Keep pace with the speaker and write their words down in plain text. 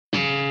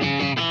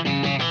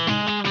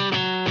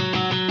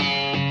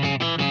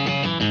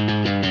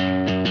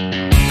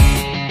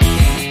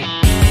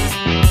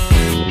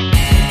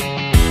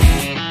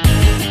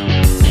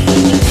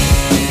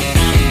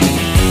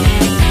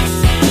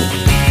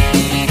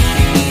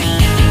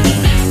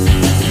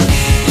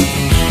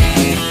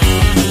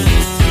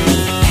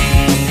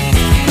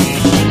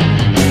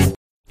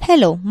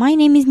Hello, my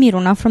name is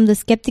Miruna from the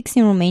Skeptics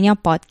in Romania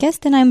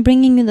podcast, and I'm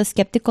bringing you the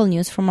skeptical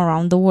news from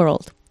around the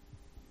world.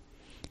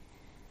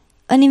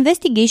 An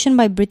investigation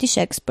by British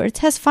experts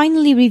has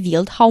finally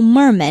revealed how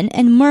mermen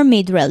and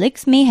mermaid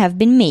relics may have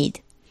been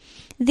made.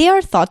 They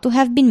are thought to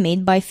have been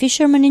made by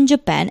fishermen in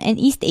Japan and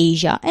East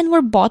Asia and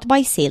were bought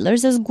by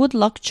sailors as good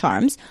luck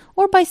charms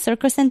or by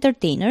circus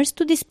entertainers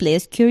to display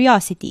as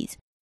curiosities.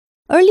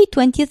 Early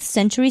 20th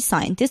century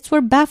scientists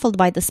were baffled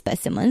by the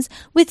specimens,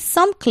 with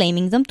some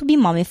claiming them to be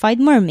mummified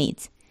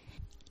mermaids.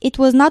 It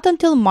was not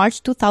until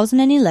March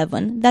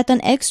 2011 that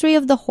an X-ray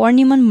of the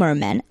Horniman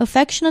merman,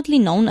 affectionately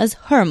known as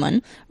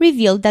Herman,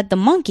 revealed that the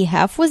monkey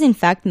half was in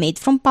fact made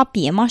from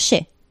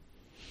papier-mâché.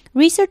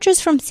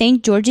 Researchers from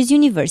St. George's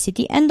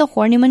University and the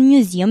Horniman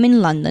Museum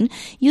in London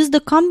used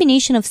a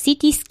combination of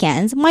CT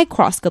scans,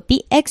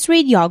 microscopy,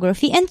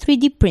 X-radiography and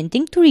 3D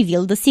printing to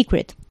reveal the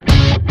secret.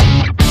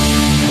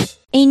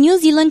 A New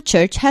Zealand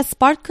church has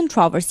sparked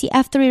controversy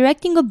after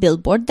erecting a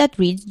billboard that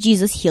reads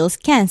 "Jesus heals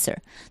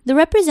cancer." The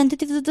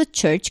representatives of the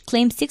church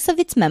claim 6 of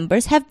its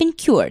members have been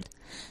cured.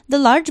 The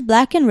large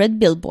black and red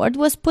billboard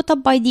was put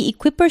up by the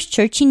Equippers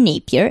Church in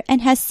Napier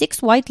and has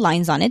 6 white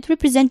lines on it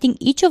representing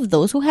each of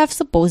those who have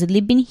supposedly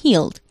been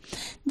healed.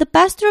 The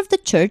pastor of the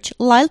church,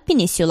 Lyle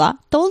Peninsula,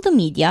 told the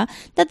media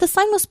that the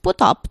sign was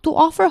put up to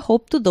offer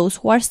hope to those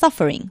who are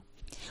suffering.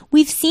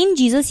 "We've seen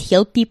Jesus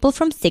heal people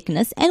from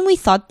sickness, and we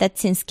thought that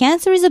since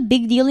cancer is a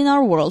big deal in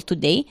our world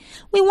today,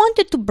 we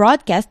wanted to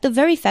broadcast the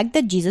very fact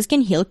that Jesus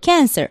can heal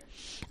cancer.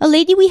 A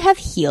lady we have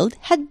healed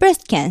had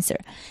breast cancer,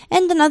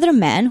 and another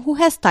man who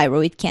has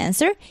thyroid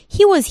cancer,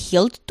 he was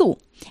healed too.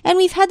 And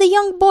we've had a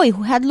young boy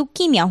who had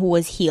leukemia who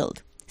was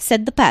healed,"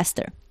 said the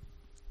pastor.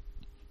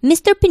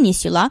 Mr.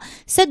 Peninsula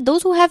said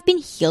those who have been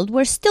healed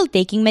were still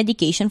taking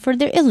medication for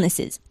their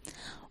illnesses.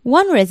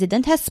 One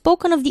resident has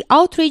spoken of the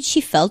outrage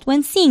she felt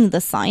when seeing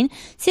the sign,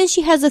 since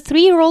she has a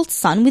 3-year-old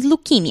son with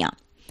leukemia.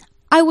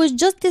 "I was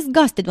just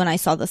disgusted when I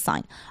saw the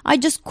sign. I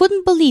just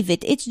couldn't believe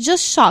it. It's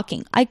just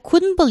shocking. I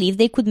couldn't believe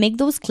they could make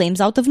those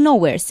claims out of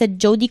nowhere," said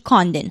Jody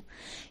Condon.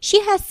 She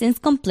has since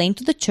complained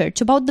to the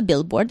church about the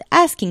billboard,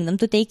 asking them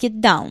to take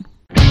it down.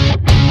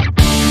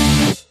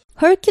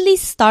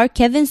 Hercules star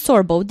Kevin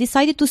Sorbo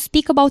decided to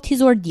speak about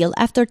his ordeal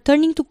after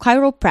turning to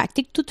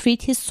chiropractic to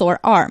treat his sore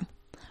arm.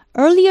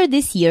 Earlier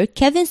this year,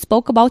 Kevin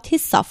spoke about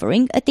his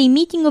suffering at a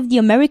meeting of the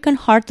American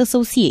Heart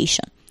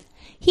Association.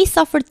 He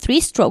suffered 3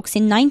 strokes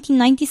in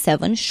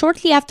 1997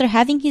 shortly after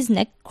having his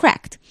neck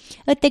cracked,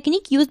 a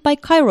technique used by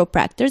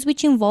chiropractors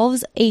which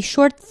involves a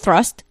short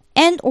thrust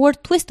and/or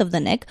twist of the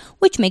neck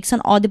which makes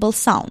an audible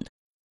sound.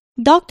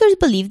 Doctors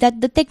believe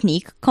that the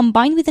technique,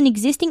 combined with an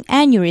existing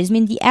aneurysm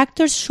in the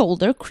actor's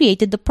shoulder,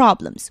 created the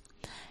problems.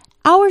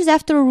 Hours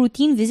after a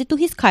routine visit to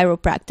his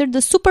chiropractor,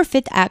 the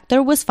super-fit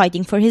actor was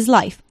fighting for his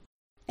life.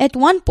 At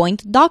one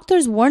point,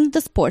 doctors warned the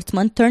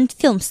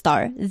sportsman-turned-film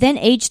star, then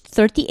aged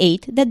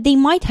 38, that they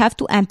might have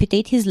to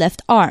amputate his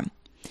left arm.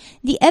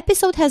 The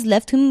episode has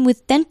left him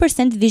with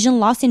 10% vision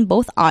loss in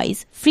both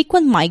eyes,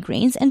 frequent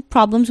migraines, and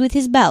problems with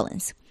his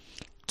balance.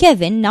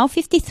 Kevin, now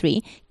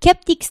 53,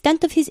 kept the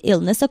extent of his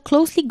illness a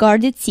closely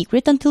guarded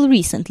secret until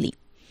recently.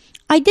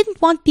 "I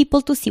didn't want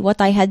people to see what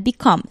I had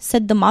become,"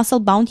 said the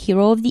muscle-bound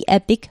hero of the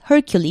epic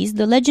Hercules,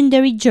 The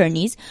Legendary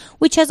Journeys,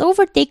 which has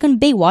overtaken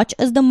Baywatch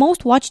as the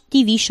most-watched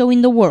TV show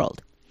in the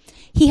world.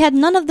 He had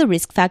none of the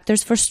risk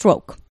factors for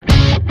stroke.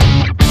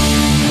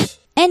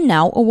 And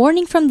now, a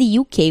warning from the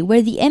UK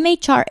where the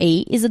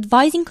MHRA is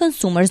advising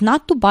consumers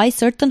not to buy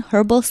certain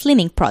herbal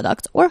slimming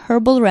products or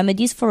herbal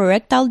remedies for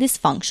erectile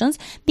dysfunctions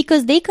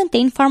because they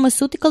contain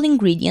pharmaceutical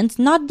ingredients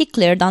not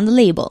declared on the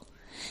label.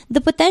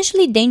 The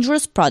potentially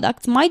dangerous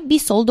products might be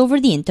sold over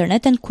the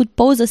internet and could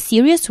pose a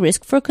serious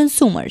risk for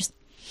consumers.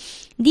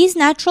 These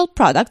natural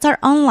products are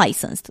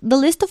unlicensed. The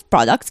list of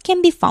products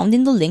can be found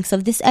in the links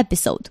of this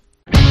episode.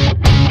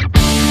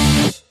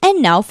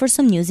 And now for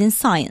some news in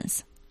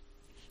science.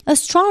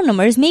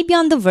 Astronomers may be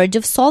on the verge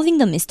of solving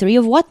the mystery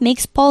of what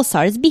makes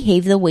pulsars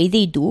behave the way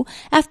they do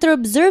after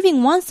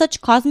observing one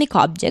such cosmic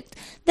object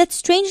that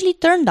strangely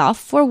turned off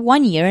for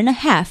 1 year and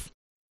a half.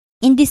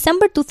 In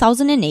December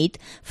 2008,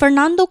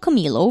 Fernando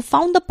Camilo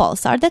found a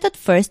pulsar that at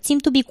first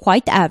seemed to be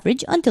quite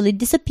average until it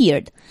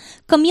disappeared.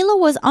 Camilo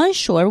was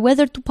unsure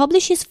whether to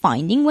publish his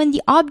finding when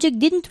the object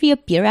didn't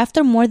reappear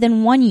after more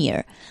than 1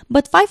 year,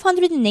 but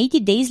 580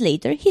 days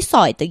later he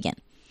saw it again.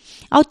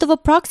 Out of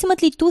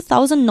approximately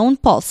 2,000 known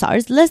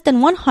pulsars, less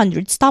than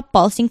 100 stop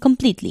pulsing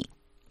completely.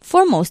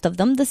 For most of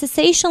them, the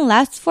cessation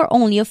lasts for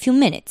only a few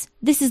minutes.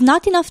 This is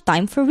not enough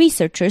time for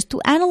researchers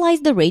to analyze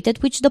the rate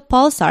at which the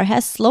pulsar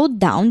has slowed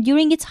down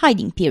during its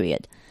hiding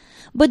period.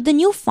 But the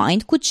new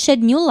find could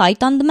shed new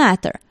light on the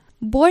matter.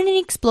 Born in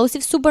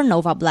explosive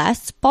supernova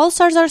blasts,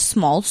 pulsars are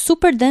small,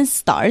 super-dense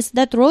stars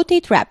that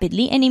rotate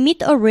rapidly and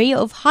emit a ray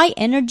of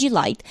high-energy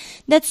light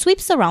that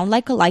sweeps around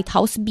like a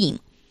lighthouse beam.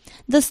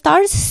 The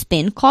star's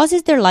spin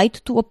causes their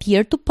light to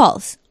appear to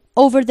pulse.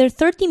 Over their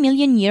 30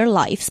 million year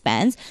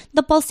lifespans,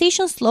 the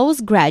pulsation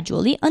slows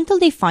gradually until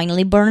they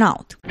finally burn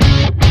out.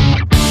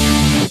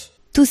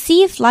 To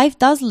see if life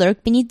does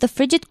lurk beneath the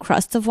frigid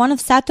crusts of one of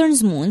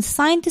Saturn's moons,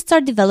 scientists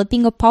are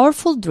developing a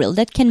powerful drill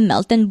that can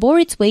melt and bore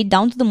its way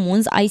down to the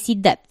moon's icy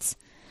depths.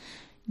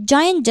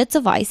 Giant jets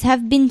of ice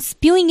have been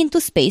spewing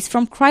into space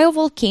from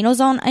cryovolcanoes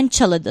on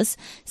Enceladus,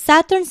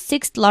 Saturn's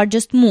sixth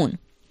largest moon.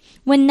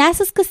 When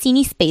NASA's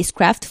Cassini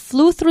spacecraft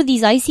flew through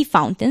these icy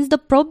fountains, the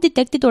probe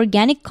detected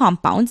organic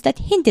compounds that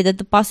hinted at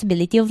the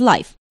possibility of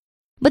life.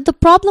 But the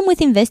problem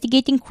with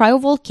investigating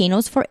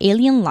cryovolcanoes for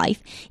alien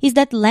life is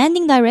that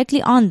landing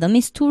directly on them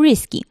is too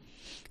risky.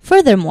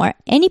 Furthermore,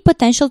 any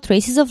potential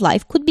traces of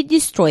life could be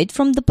destroyed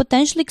from the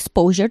potential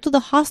exposure to the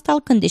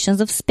hostile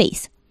conditions of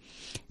space.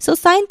 So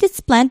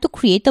scientists plan to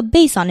create a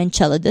base on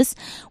Enceladus,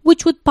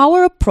 which would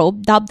power a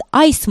probe dubbed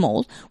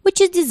IceMole, which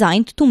is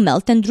designed to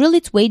melt and drill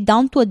its way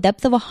down to a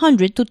depth of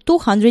 100 to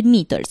 200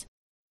 meters.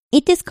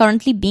 It is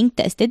currently being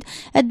tested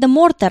at the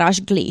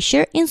Morteratsch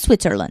Glacier in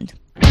Switzerland.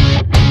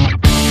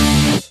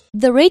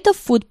 The rate of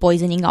food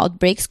poisoning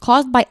outbreaks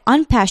caused by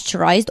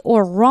unpasteurized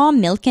or raw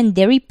milk and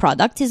dairy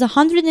products is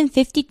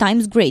 150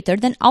 times greater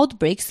than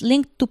outbreaks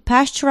linked to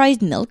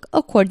pasteurized milk,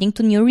 according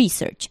to new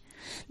research.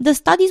 The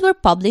studies were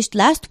published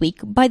last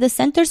week by the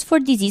Centers for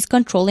Disease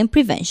Control and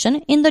Prevention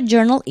in the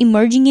journal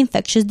Emerging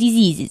Infectious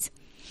Diseases.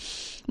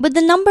 But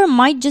the number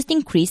might just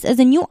increase as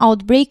a new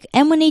outbreak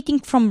emanating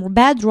from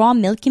bad raw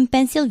milk in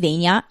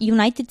Pennsylvania,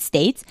 United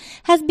States,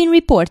 has been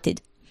reported.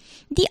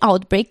 The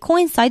outbreak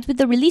coincides with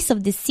the release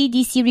of the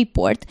CDC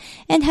report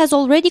and has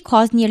already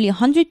caused nearly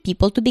 100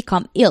 people to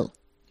become ill.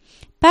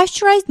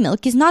 Pasteurized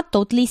milk is not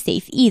totally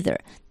safe either.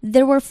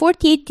 There were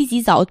 48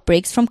 disease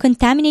outbreaks from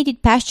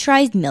contaminated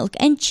pasteurized milk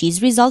and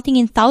cheese, resulting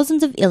in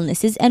thousands of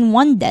illnesses and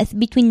one death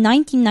between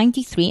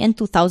 1993 and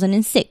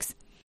 2006.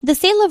 The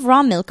sale of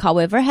raw milk,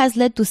 however, has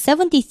led to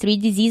 73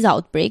 disease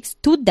outbreaks,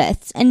 2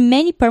 deaths, and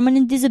many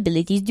permanent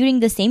disabilities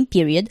during the same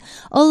period,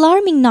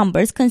 alarming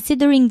numbers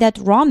considering that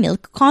raw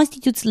milk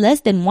constitutes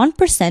less than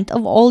 1%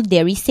 of all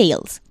dairy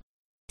sales.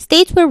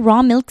 States where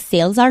raw milk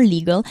sales are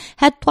legal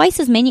had twice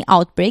as many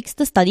outbreaks,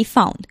 the study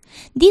found.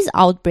 These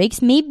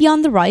outbreaks may be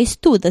on the rise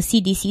too, the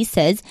CDC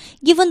says,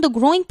 given the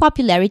growing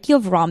popularity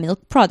of raw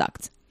milk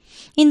products.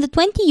 In the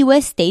 20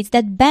 U.S. states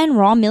that ban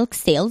raw milk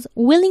sales,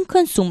 willing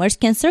consumers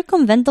can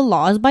circumvent the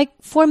laws by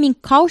forming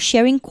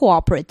cow-sharing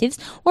cooperatives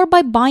or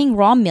by buying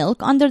raw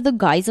milk under the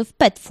guise of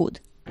pet food.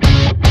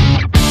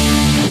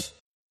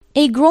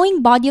 A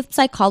growing body of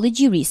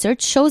psychology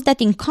research shows that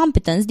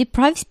incompetence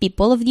deprives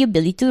people of the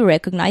ability to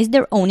recognize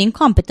their own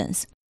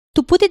incompetence.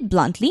 To put it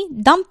bluntly,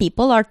 dumb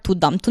people are too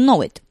dumb to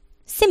know it.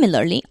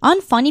 Similarly,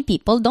 unfunny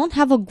people don't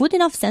have a good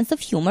enough sense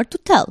of humor to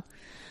tell.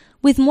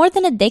 With more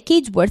than a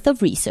decade's worth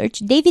of research,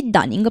 David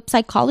Dunning, a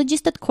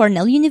psychologist at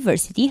Cornell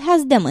University,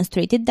 has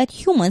demonstrated that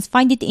humans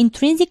find it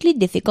intrinsically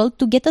difficult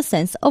to get a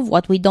sense of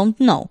what we don't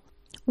know.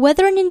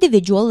 Whether an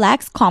individual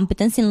lacks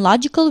competence in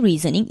logical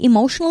reasoning,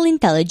 emotional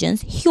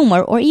intelligence,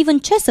 humor, or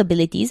even chess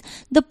abilities,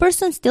 the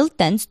person still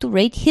tends to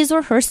rate his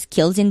or her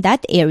skills in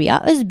that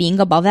area as being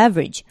above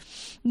average.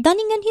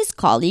 Dunning and his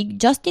colleague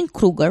Justin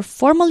Kruger,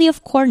 formerly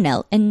of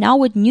Cornell and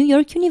now at New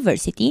York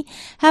University,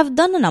 have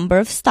done a number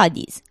of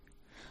studies.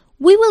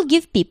 We will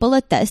give people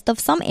a test of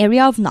some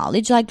area of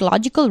knowledge like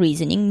logical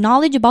reasoning,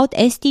 knowledge about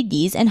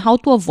STDs and how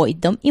to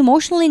avoid them,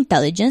 emotional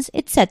intelligence,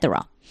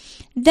 etc.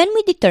 Then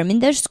we determine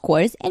their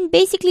scores and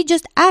basically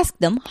just ask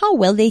them how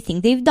well they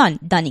think they've done,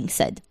 Dunning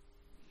said.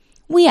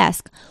 We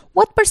ask,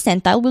 what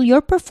percentile will your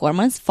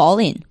performance fall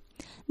in?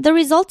 The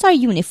results are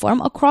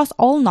uniform across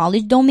all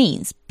knowledge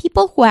domains.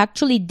 People who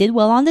actually did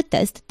well on the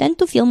test tend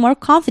to feel more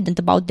confident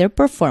about their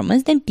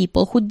performance than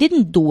people who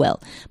didn't do well,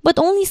 but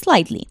only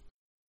slightly.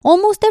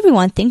 Almost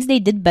everyone thinks they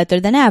did better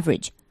than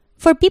average.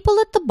 For people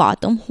at the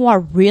bottom who are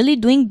really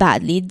doing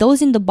badly,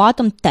 those in the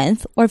bottom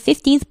 10th or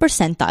 15th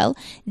percentile,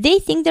 they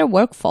think their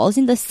work falls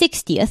in the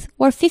 60th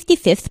or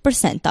 55th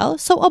percentile,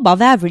 so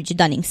above average,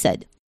 Dunning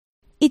said.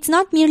 It's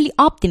not merely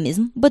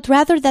optimism, but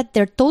rather that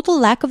their total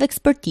lack of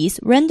expertise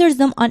renders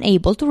them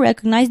unable to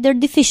recognize their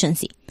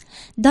deficiency.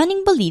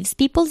 Dunning believes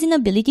people's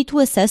inability to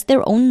assess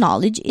their own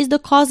knowledge is the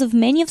cause of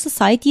many of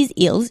society's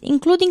ills,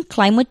 including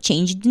climate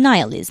change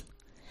denialism.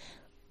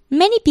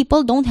 Many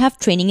people don't have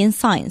training in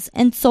science,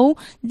 and so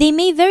they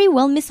may very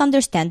well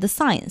misunderstand the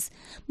science.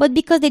 But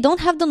because they don't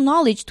have the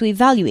knowledge to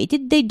evaluate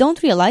it, they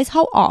don't realize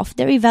how off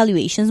their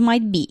evaluations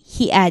might be,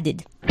 he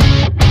added.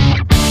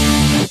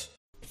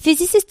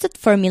 Physicists at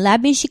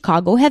Fermilab in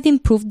Chicago have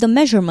improved the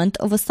measurement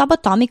of a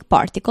subatomic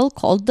particle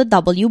called the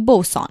W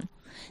boson.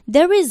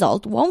 Their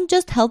result won't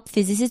just help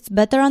physicists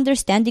better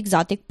understand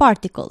exotic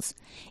particles.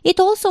 It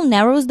also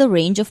narrows the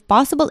range of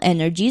possible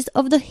energies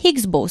of the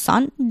Higgs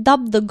boson,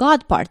 dubbed the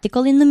God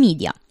particle in the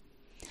media.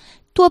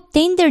 To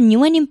obtain their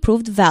new and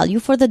improved value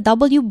for the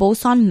W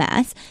boson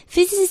mass,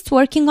 physicists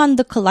working on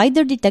the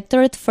Collider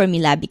detector at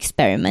Fermilab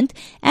experiment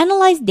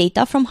analyzed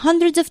data from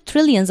hundreds of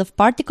trillions of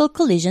particle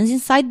collisions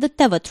inside the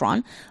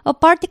Tevatron, a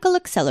particle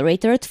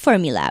accelerator at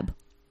Fermilab.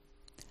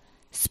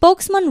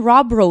 Spokesman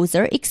Rob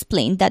Roser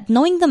explained that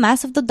knowing the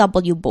mass of the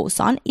W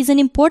boson is an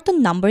important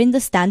number in the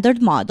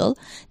Standard Model,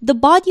 the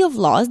body of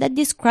laws that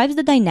describes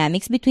the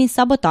dynamics between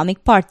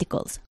subatomic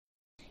particles.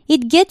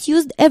 It gets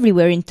used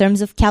everywhere in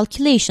terms of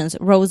calculations,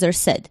 Roser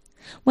said.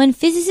 When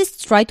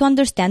physicists try to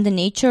understand the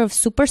nature of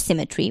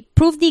supersymmetry,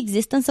 prove the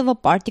existence of a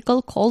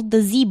particle called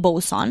the Z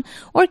boson,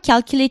 or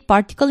calculate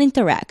particle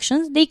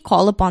interactions, they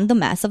call upon the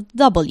mass of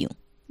W.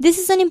 This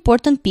is an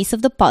important piece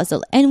of the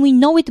puzzle, and we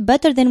know it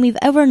better than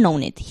we've ever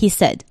known it, he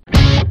said.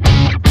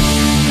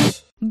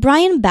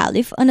 Brian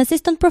Balliff, an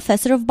assistant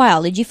professor of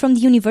biology from the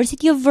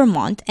University of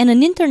Vermont, and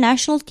an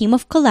international team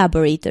of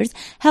collaborators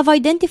have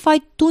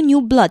identified two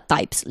new blood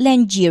types,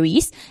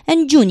 Langiris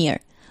and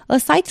Junior.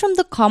 Aside from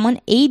the common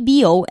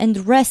ABO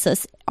and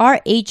Rhesus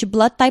Rh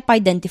blood type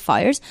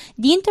identifiers,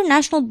 the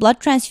International Blood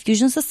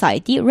Transfusion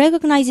Society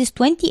recognizes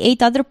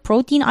 28 other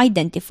protein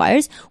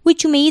identifiers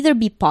which you may either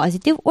be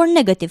positive or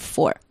negative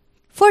for.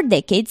 For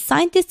decades,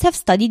 scientists have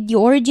studied the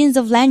origins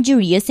of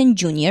Langiris and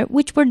Junior,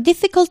 which were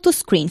difficult to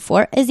screen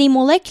for as a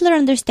molecular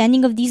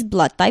understanding of these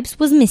blood types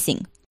was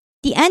missing.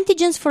 The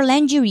antigens for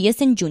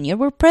Langiris and Junior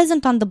were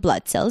present on the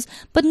blood cells,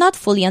 but not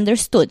fully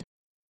understood.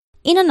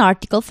 In an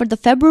article for the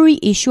February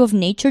issue of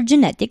Nature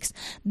Genetics,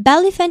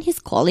 Balliff and his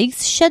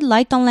colleagues shed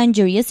light on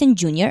Langiris and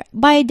Junior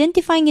by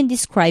identifying and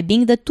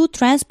describing the two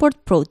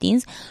transport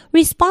proteins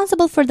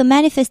responsible for the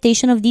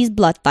manifestation of these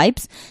blood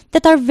types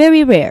that are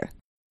very rare.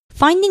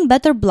 Finding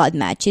better blood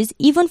matches,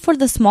 even for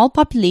the small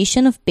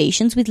population of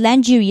patients with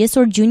Langiris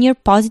or Junior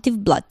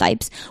positive blood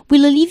types,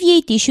 will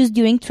alleviate issues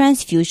during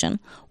transfusion,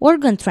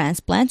 organ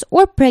transplants,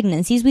 or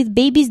pregnancies with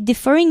babies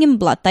differing in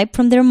blood type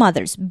from their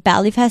mothers,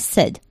 Balliff has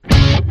said.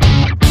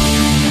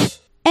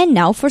 And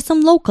now for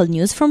some local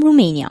news from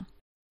Romania.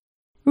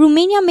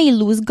 Romania may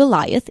lose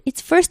Goliath,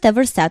 its first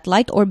ever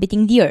satellite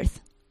orbiting the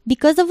Earth.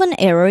 Because of an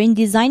error in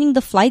designing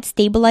the flight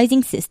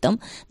stabilizing system,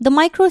 the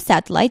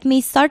microsatellite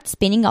may start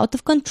spinning out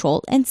of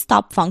control and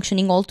stop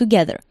functioning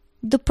altogether.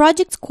 The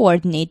project's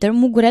coordinator,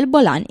 Mugurel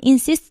Bolan,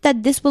 insists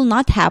that this will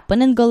not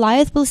happen and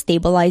Goliath will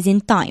stabilize in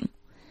time.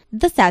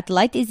 The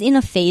satellite is in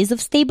a phase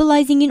of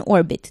stabilizing in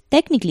orbit.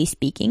 Technically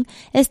speaking,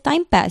 as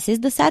time passes,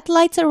 the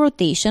satellite's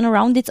rotation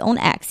around its own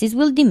axis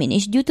will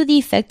diminish due to the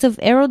effects of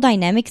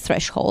aerodynamic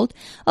threshold,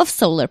 of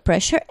solar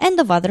pressure, and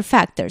of other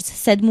factors,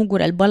 said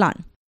Mugurel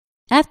Bolan.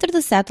 After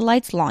the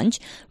satellite's launch,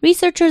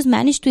 researchers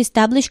managed to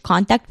establish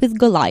contact with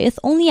Goliath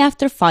only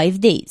after 5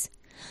 days.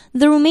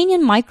 The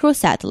Romanian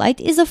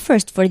microsatellite is a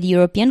first for the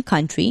European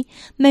country,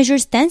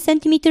 measures 10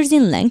 centimeters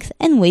in length,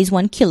 and weighs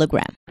 1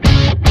 kilogram.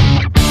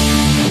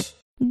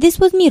 This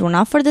was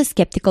Miruna for The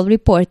Skeptical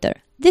Reporter.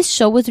 This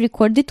show was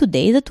recorded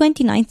today, the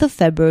 29th of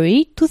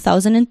February,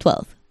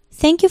 2012.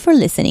 Thank you for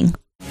listening.